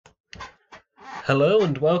Hello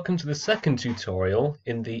and welcome to the second tutorial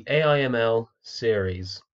in the AIML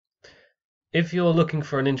series. If you're looking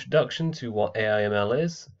for an introduction to what AIML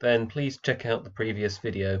is, then please check out the previous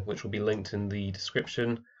video, which will be linked in the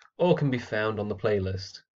description or can be found on the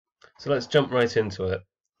playlist. So let's jump right into it.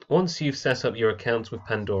 Once you've set up your account with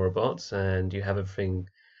PandoraBots and you have everything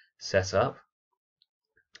set up,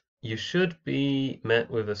 you should be met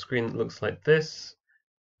with a screen that looks like this,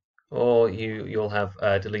 or you'll have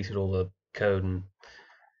deleted all the code and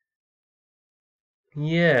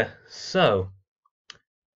so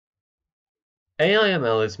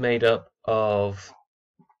AIML is made up of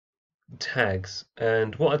tags,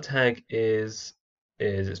 and what a tag is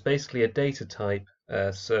it's basically a data type,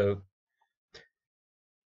 so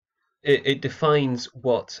it defines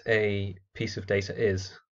what a piece of data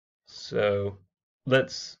is. So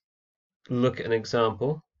let's look at an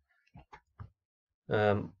example.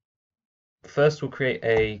 First we'll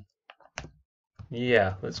create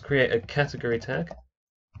let's create a category tag.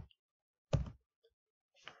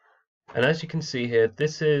 And as you can see here,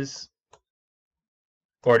 this is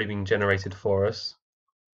already being generated for us,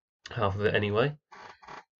 half of it anyway.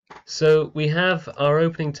 So we have our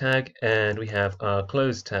opening tag and we have our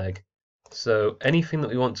close tag. So anything that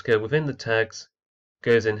we want to go within the tags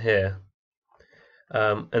goes in here.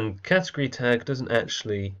 And category tag doesn't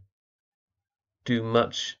actually do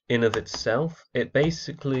much in of itself. It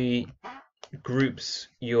basically groups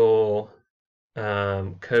your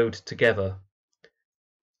code together.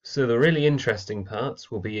 So the really interesting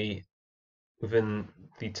parts will be within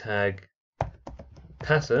the tag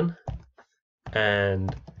pattern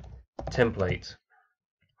and template.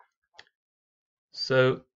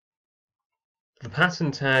 So the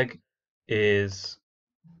pattern tag is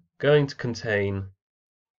going to contain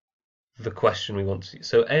the question we want to see.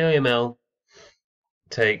 So AIML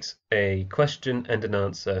takes a question and an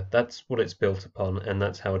answer. That's what it's built upon, and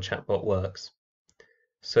that's how a chatbot works.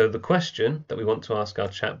 So the question that we want to ask our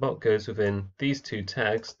chatbot goes within these two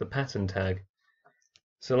tags, the pattern tag.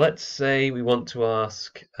 So let's say we want to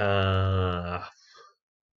ask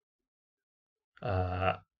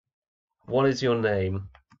what is your name?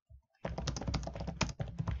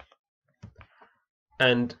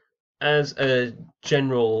 And as a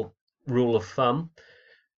general rule of thumb,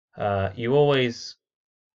 you always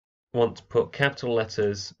want to put capital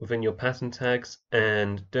letters within your pattern tags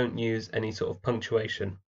and don't use any sort of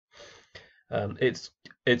punctuation.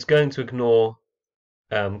 It's going to ignore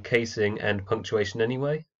casing and punctuation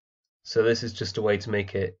anyway, so this is just a way to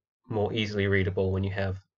make it more easily readable when you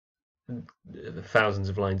have thousands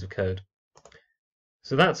of lines of code.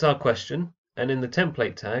 So that's our question, and in the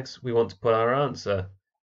template tags we want to put our answer.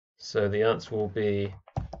 So the answer will be,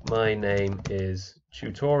 my name is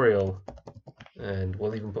tutorial, and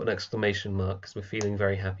we'll even put an exclamation mark because we're feeling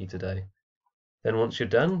very happy today. Then once you're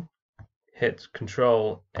done, hit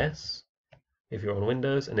Control S if you're on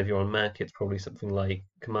Windows, and if you're on Mac it's probably something like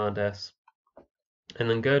Command S, and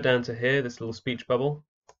then go down to here, this little speech bubble,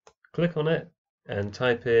 click on it and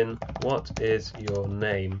type in, what is your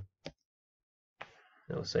name?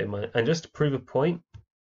 I'll say and just to prove a point,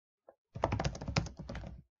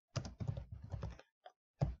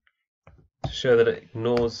 to show that it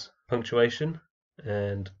ignores punctuation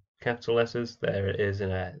and capital letters, there it is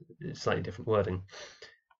in a slightly different wording.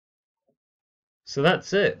 So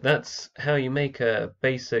that's it. That's how you make a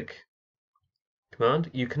basic command.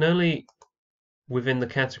 You can only, within the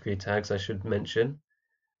category tags I should mention,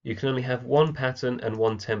 you can only have one pattern and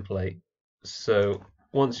one template. So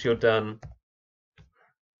once you're done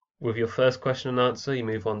with your first question and answer, you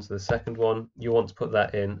move on to the second one. You want to put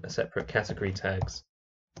that in a separate category tags.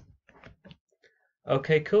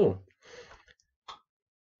 Okay, cool.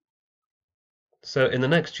 So in the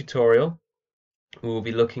next tutorial, we will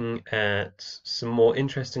be looking at some more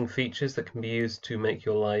interesting features that can be used to make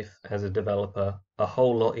your life as a developer a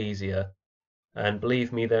whole lot easier. And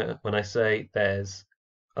believe me that when I say there's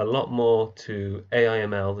a lot more to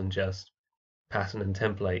AIML than just pattern and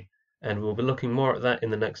template, and we'll be looking more at that in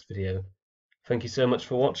the next video. Thank you so much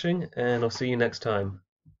for watching, and I'll see you next time.